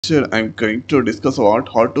Here I'm going to discuss about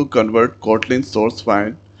how to convert Kotlin source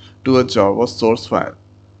file to a Java source file.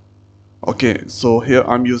 Okay, so here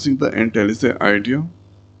I'm using the IntelliJ IDEA.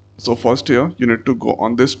 So first here you need to go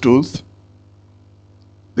on this tools,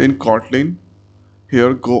 then Kotlin.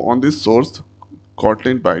 Here go on this source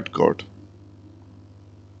Kotlin bytecode.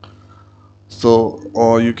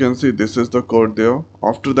 So you can see this is the code there.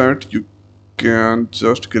 After that you can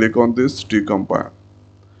just click on this decompile.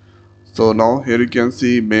 So now here you can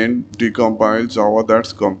see main decompile Java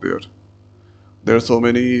that's come there. There are so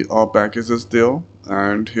many packages there,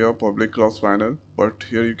 and here public class final, but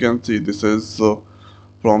here you can see this is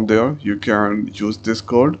from there you can use this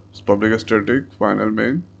code public static final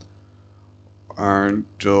main, and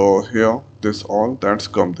here this all that's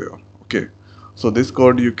come there. Okay, so this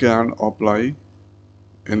code you can apply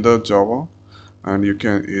in the Java and you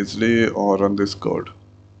can easily run this code.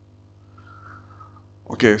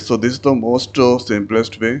 Okay, so this is the most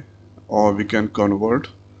simplest way or we can convert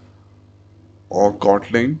or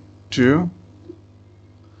Kotlin to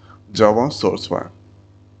Java source file.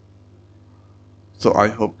 So I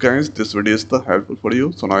hope guys this video is helpful for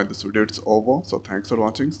you. So now this video is over. So thanks for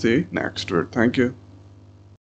watching. See you next week. Thank you.